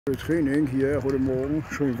Training hier heute Morgen,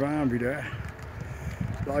 schön warm wieder.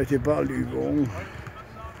 Leichte Ballübung.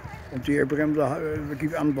 Und die Bremse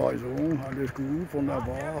gibt Anweisungen, alles gut,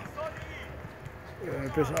 wunderbar.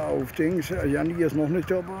 Bis auf Dings, Janni ist noch nicht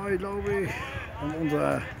dabei, glaube ich. Und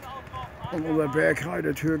unser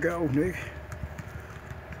Bergreiter-Türke auch nicht.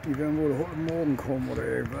 Die werden wohl heute Morgen kommen oder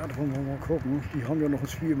irgendwas, wollen wir mal gucken. Die haben ja noch ein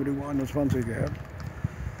Spiel mit U21 gehabt.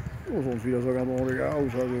 Oh, sonst sieht das ja ganz ordentlich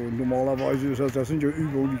aus. Also normalerweise ist das sind ja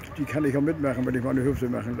Übungen, die kann ich ja mitmachen, wenn ich meine Hüfte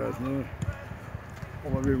machen lasse. Ne?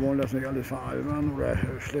 Aber wir wollen das nicht alles veralbern oder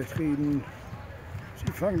schlecht reden.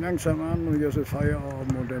 Sie fangen langsam an und jetzt ist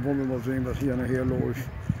Feierabend und dann wollen wir mal sehen, was hier nachher läuft.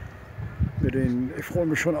 Ich freue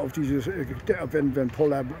mich schon auf dieses, wenn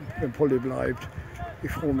Polle bleibt,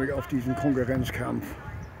 ich freue mich auf diesen Konkurrenzkampf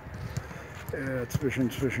zwischen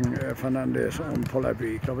Fernandes und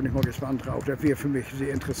Pollerbeek. Da bin ich mal gespannt drauf. Das wäre für mich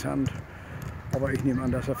sehr interessant. Aber ich nehme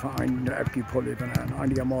an, dass der Verein der abgibt Polle, wenn er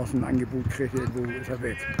einigermaßen ein Angebot kriegt, irgendwo ist er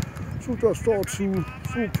weg. So, das dazu.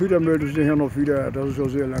 So, Peter meldet sich ja noch wieder. Das ist ja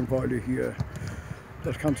sehr langweilig hier.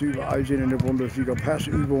 Das kannst du überall sehen in der Bundesliga.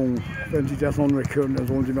 Passübungen. Wenn Sie das noch nicht können, dann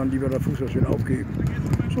sollen Sie mal lieber das Fußballspiel aufgeben.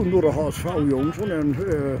 So, nur der HSV, Jungs. Und dann,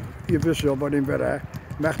 ihr wisst ja, bei dem Wetter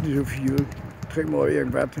macht nicht so viel. Trinken wir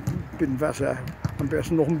irgendwas, ein bisschen Wasser, am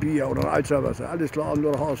besten noch ein Bier oder ein Alzerwasser. Alles klar,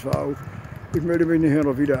 nur der HSV. Ich melde mich nachher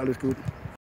noch wieder, alles gut.